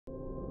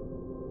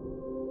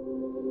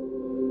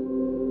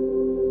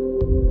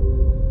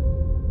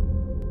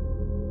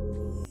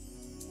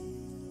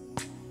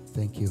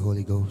Thank you,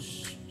 Holy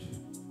Ghost.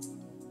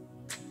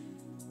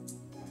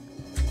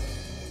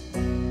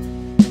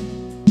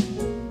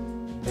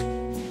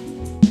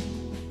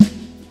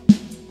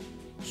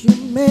 You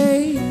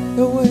made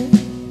a way.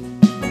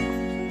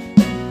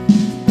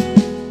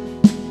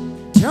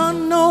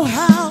 Don't know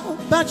how,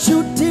 but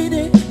you did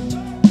it.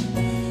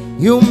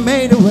 You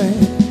made a way.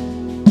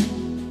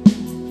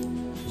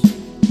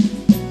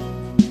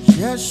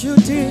 Yes, you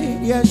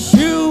did. Yes,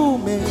 you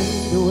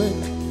made a way.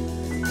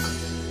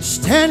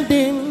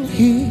 Standing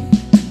here,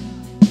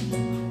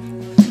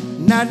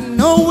 not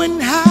knowing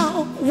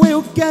how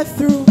we'll get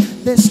through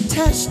this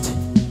test,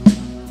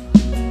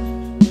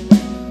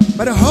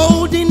 but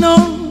holding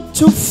on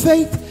to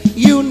faith.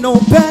 You know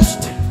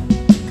best.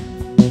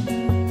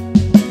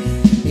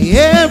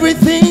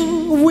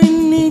 Everything we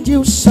need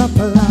you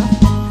supply.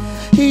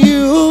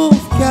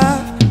 You've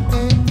got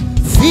it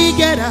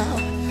figured out.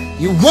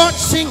 You're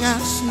watching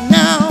us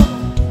now.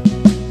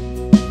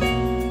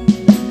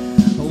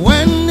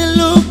 When it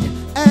looked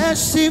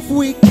as if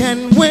we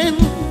can win,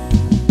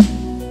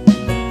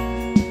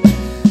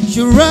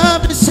 you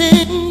wrapped us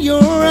in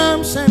your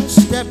arms and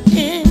stepped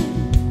in.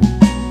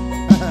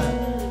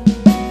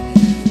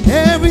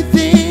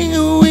 Everything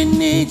we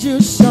need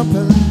you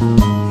supply.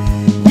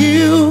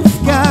 You've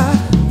got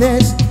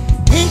this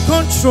in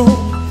control,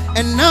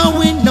 and now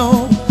we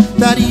know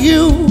that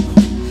you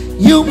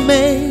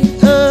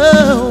made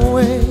a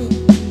way.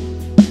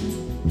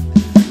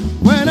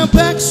 When our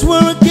backs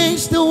were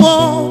against the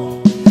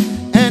wall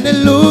and it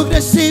looked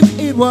as if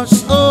it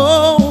was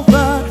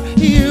over,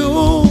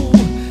 you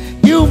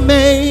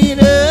made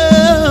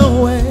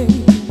a way.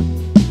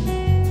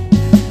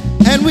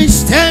 And we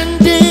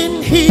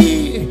standing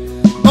here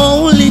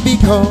only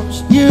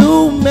because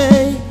you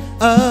made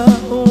a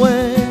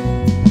way.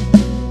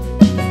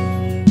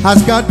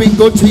 Has God been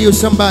good to you,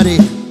 somebody?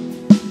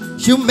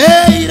 You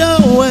made a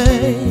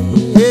way.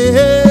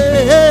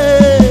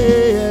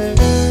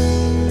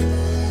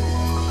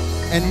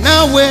 And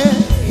now we're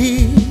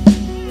here,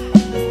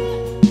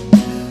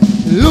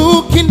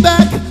 looking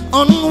back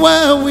on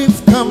where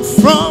we've come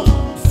from,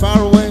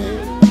 far away.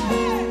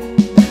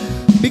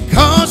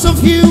 Because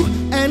of you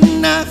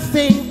and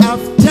nothing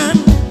I've done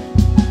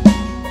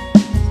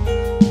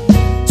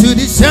to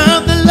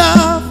deserve the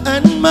love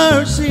and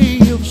mercy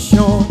you've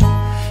shown.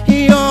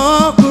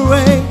 Your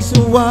grace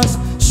was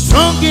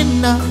strong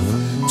enough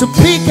to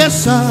pick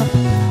us up,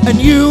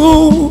 and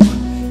you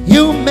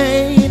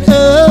made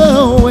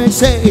a way.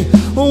 Say,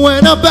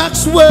 when our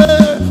backs were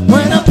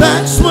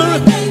against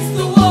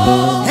the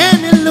wall,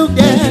 and it looked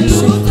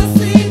as if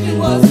it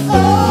was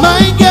over.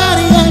 My God,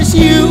 yes,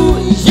 you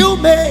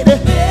made a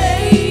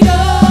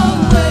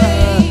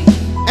way.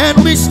 And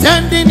we're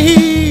standing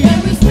here,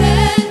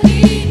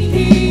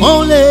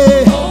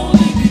 only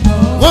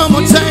because one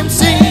more time,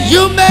 sing,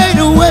 you made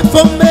a way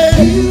for me.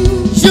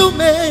 You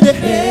made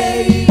it.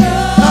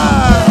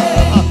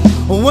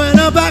 When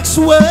our backs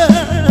were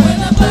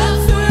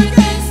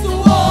against the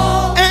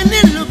wall, and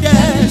it looked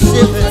as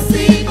if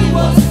it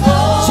was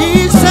over.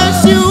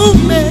 Jesus, you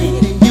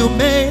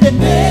made it.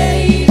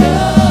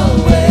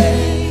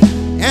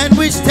 And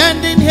we're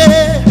standing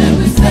here,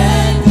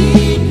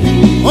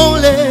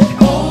 only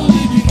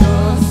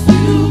because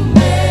you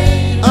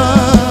made a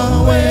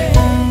way.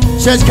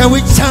 Church, can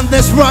we chant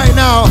this right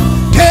now?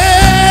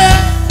 Hey,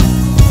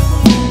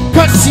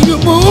 'cause you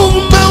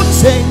move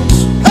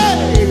mountains,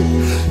 hey,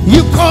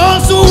 you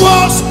cause the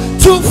walls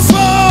to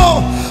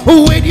fall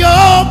with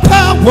your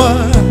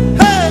power,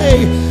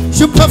 hey,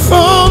 you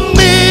perform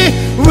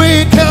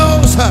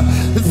miracles.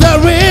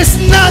 There is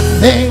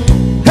nothing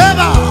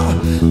ever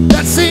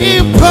that's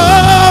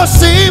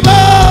impossible.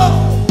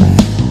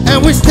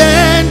 And we're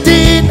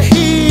standing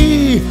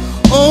here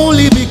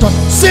only because,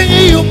 sing,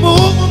 you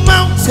move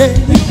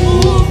mountains,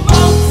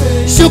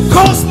 you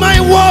cause my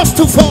walls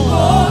to fall.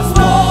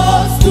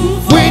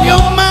 With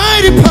your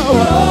mighty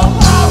power,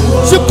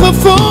 you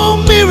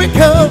perform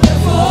miracles.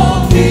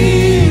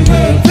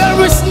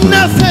 There is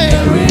nothing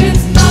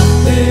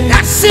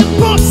that's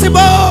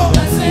impossible.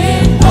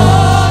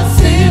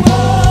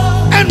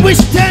 And we're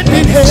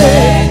standing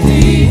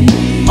here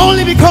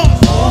only because,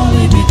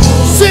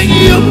 sing,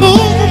 you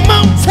move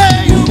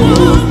mountains,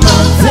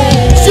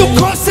 you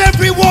cause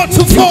every wall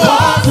to fall.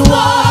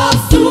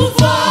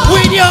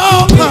 With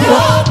your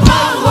power,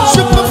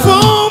 you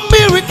perform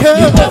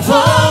miracles.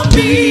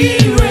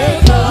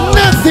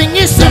 Nothing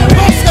is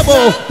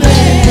impossible.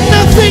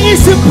 Nothing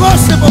is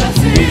impossible.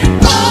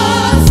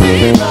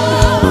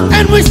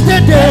 And we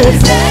stand there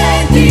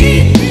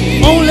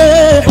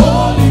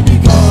only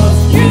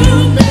because you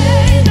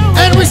made a way.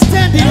 And we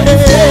stand there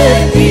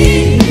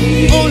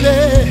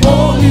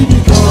only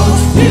because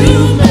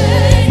you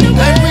made a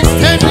way. And we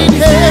stand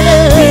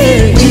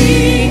here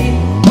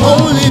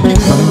only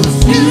because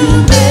you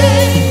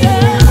made a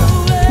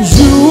way.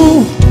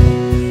 You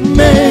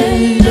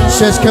made a way.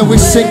 Says, can we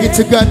sing it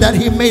to God that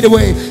He made a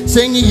way?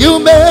 Sing, you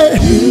made a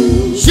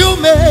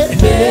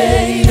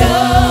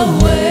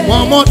way.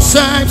 One more time.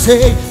 time,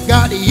 say,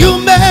 God, you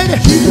made it.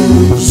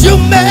 You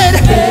made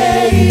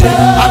it.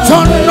 I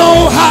don't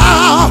know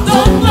how.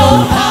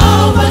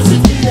 But you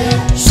did it.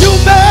 You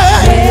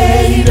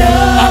made it. I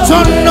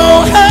don't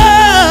know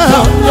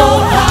how.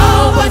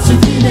 But you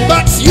did it.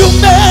 But you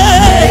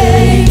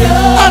made it. I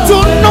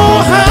don't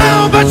know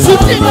how, but you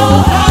did it.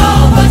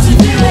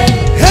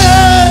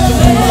 Hey,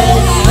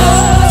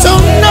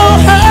 don't know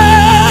how.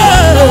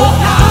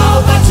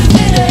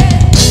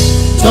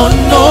 Don't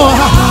know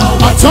how.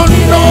 I don't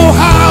know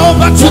how,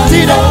 but you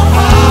did it. I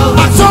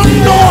don't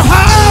know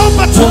how,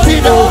 but you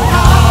did it. I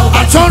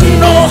don't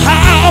know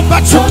how,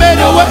 but you made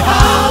a way. I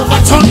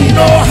don't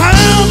know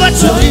how, but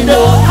you did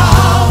it.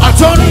 I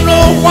don't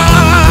know why. I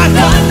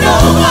don't know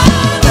why,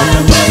 but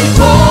I'm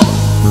grateful.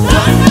 I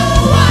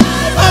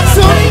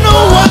don't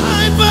know why,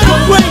 but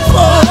I'm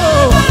grateful.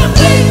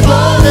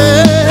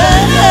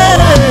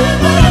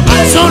 I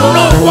don't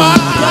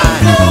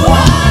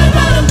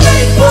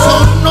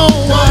know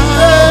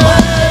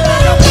why.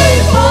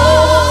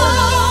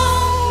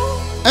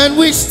 And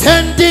we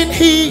stand in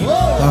here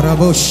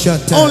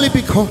only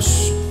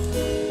because,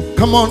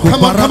 come on, we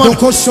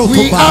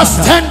are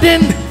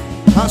standing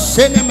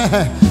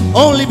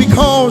only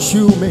because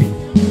you made.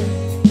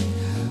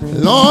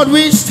 Lord,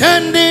 we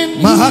standing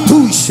here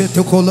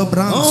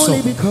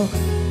only because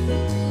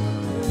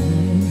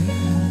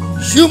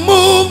you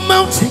move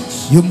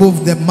mountains. You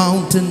move the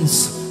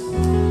mountains.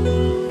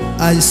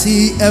 I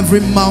see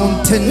every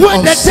mountain when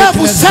of the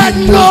devil sickness said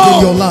being moved no,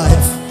 in your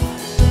life.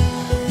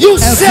 You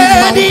Every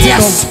said mountain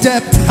yes. of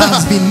death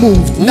has been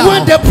moved. Now,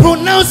 when they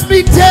pronounced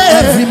me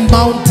dead, every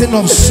mountain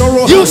of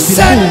sorrow you has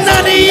said been moved.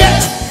 not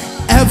yet.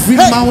 Every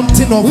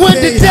mountain of when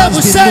pain the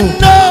devil has been said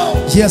moved. no,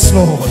 Yes,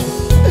 Lord.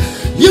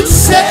 you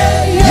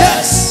said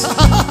Yes.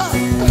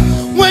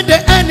 when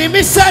the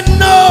enemy said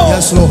no,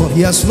 Yes, Lord.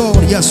 Yes,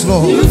 Lord. Yes,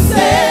 Lord. you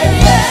said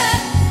yes.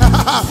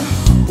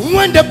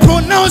 When they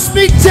pronounced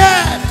me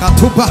dead,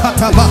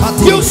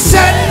 you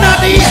said not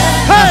yet.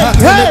 Hey.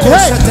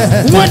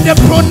 When they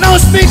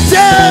pronounced me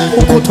dead, you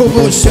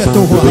said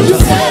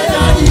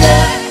not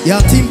yet.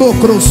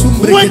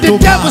 When the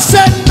devil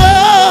said no,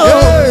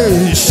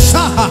 you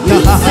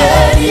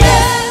said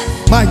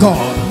yes. My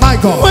God, my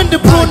God. When they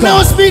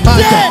pronounced me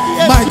dead,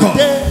 my God,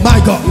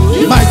 my God,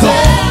 my God,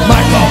 my God,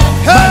 my God.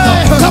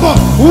 Come on.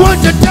 When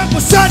the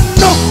devil said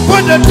no,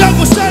 when the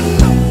devil said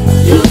no,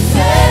 you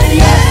said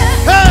yes.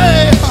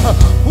 Hey,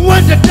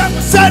 when the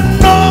devil said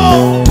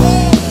no,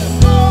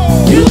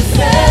 you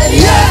said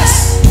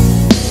yes.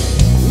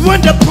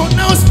 When they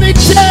pronounced me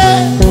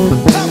dead,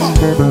 come on,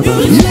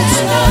 you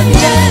said not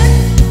yet.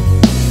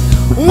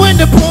 When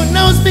they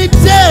pronounced me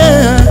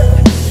dead,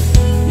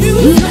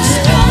 you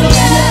said not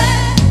yet.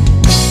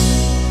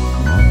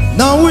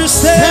 Now we're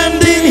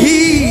standing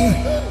here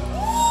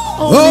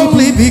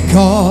only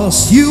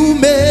because you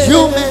made.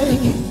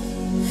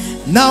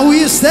 Now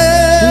we're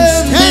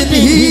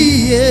standing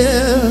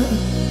here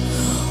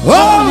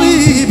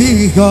only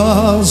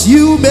because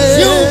you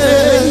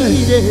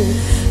made.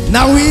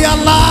 Now we are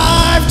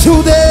alive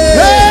today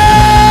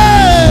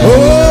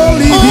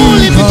only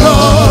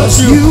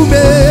because you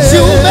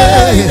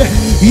made.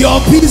 Your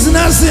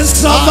business is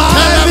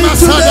surviving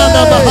today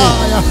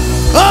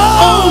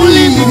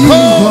only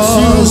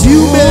because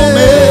you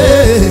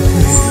made.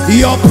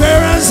 Your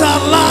parents are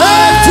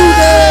alive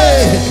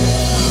today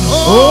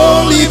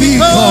only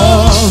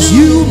because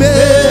you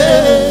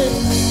made.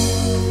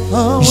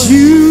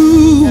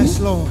 You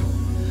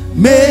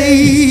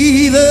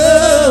made the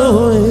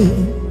way.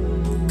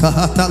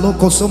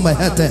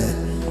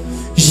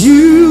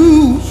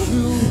 You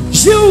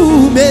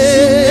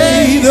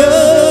made the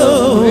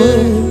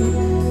way.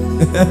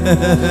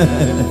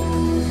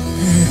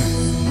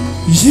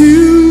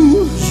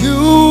 You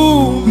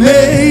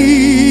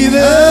made the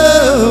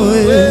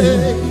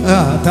way.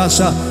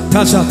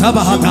 Tasha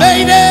Tabahata.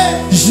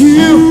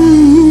 You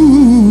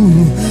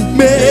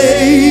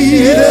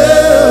made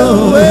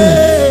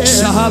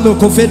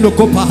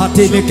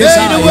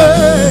the way.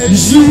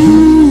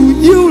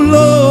 You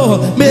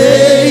Lord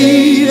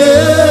made the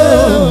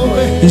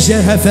way.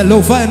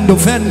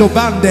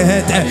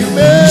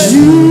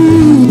 You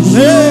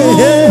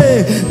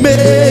made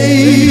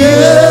the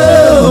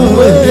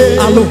way.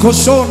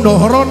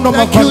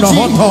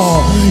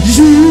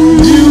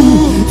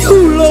 You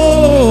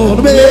Lord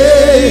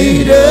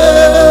made a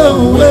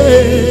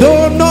way.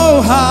 Don't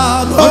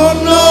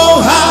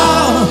know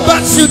how,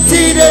 but you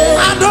did it. I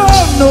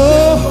don't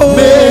know,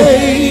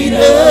 made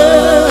it. I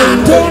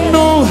don't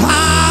know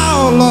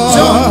how, Lord.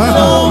 Don't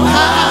know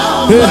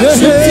how, but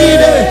you did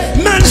it.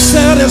 Man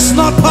said it's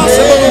not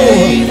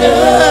possible,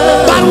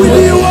 but with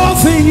you all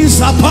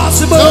things are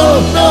possible.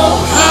 Don't know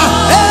how,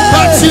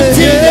 but you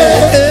did it.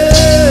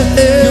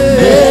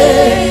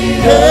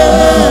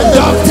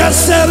 Doctor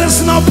said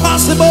it's not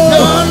possible.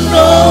 Don't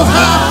know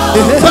how,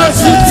 but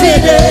you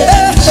did it.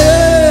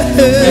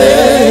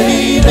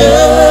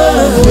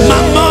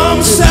 My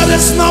mom said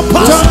it's not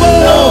possible.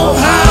 Don't know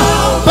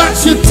how,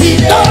 but you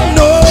did it. Don't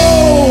know.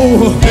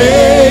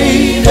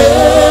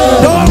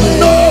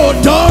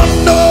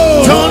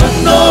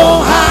 Don't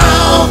know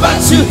how,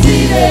 but you did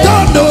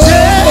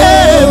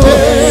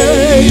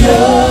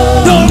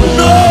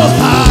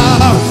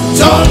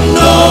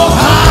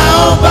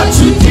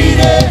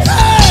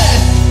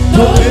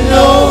Don't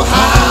know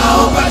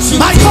how, but you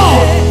My did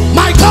God, it.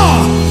 my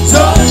God.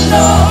 Don't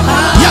know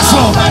how, Yes,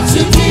 Lord. but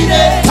you did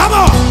it. Come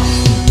on.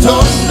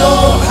 Don't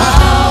know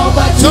how,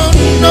 but you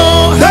did it. Don't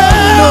know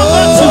how,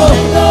 but you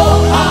did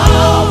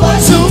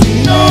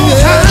it. Don't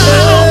know how,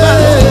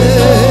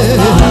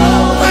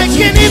 but I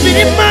can't even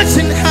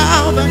imagine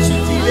how, but you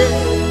did it.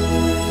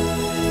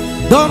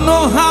 Don't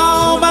know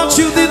how much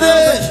you did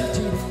it,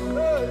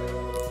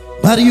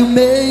 but you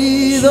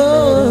made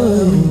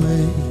a